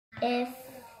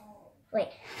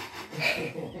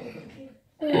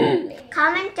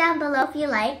Comment down below if you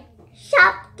like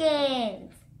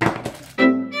Shopkins.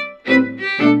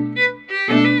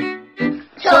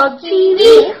 Chog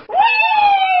TV.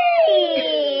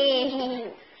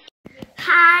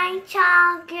 Hi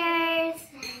Choggers,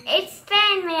 it's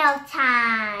fan mail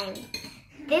time.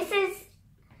 This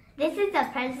is a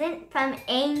present from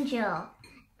Angel,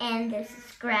 and the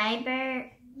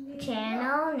subscriber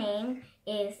channel name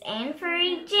is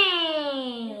Anne-Marie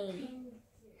Jane.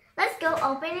 Let's go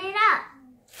open it up.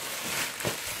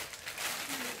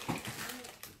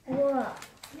 Whoa.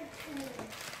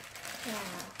 Wow.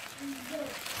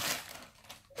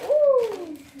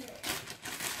 Ooh.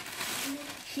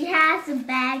 She has a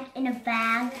bag in a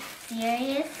bag.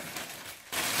 Serious?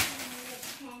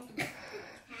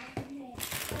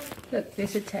 Look,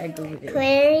 there's a tag over there.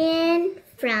 Klarion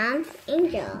from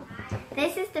Angel.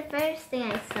 This is the first thing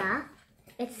I saw.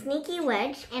 It's Sneaky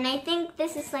Wedge, and I think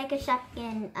this is like a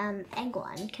Shopkin egg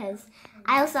one, because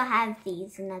I also have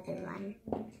these, another one.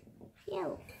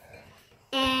 Yo.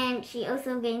 And she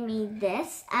also gave me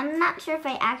this. I'm not sure if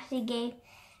I actually gave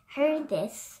her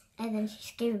this, and then she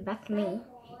just gave it back to me.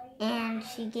 And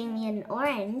she gave me an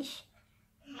orange,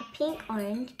 a pink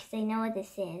orange, because I know what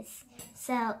this is.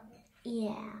 So,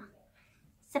 yeah.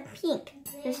 It's a pink.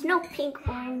 There's no pink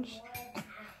orange.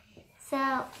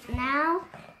 So, now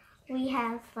we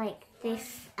have like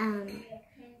this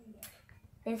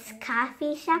this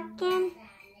coffee Shopkin.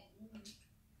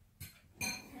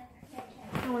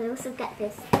 And we also got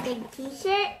this big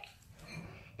t-shirt,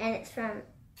 and it's from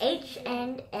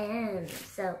H&M.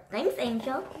 So thanks,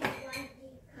 Angel.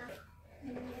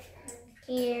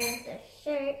 Here's the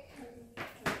shirt.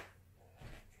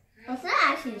 Well, it's not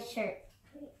actually a shirt.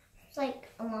 It's like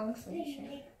a long sleeve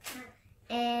shirt.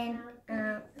 And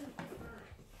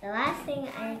the last thing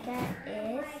I got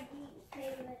is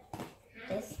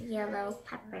this yellow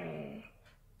pepper.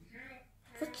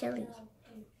 It's a chili.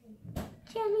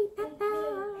 Chili pepper.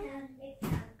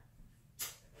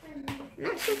 I'm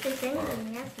not sure if there's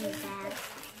anything else in the bag.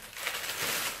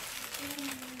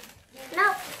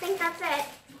 Nope, I think that's it.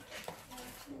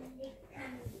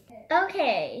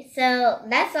 Okay, so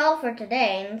that's all for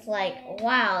today. And it's like,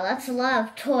 wow, that's a lot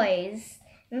of toys.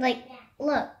 And like,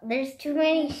 look, there's too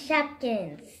many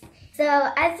Shopkins.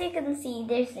 So as you can see,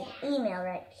 there's an email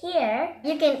right here.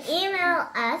 You can email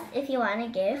us if you want to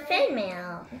give fan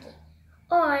mail.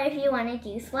 Or if you want to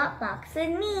do swap box with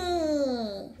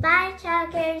me. Bye,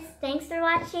 Choggers. Thanks for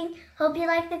watching. Hope you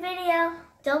liked the video.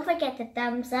 Don't forget to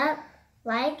thumbs up,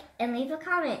 like, and leave a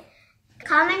comment.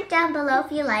 Comment down below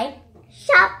if you like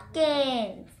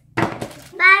Shopkins.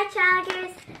 Bye,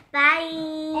 Choggers.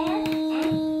 Bye.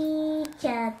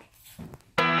 Chug.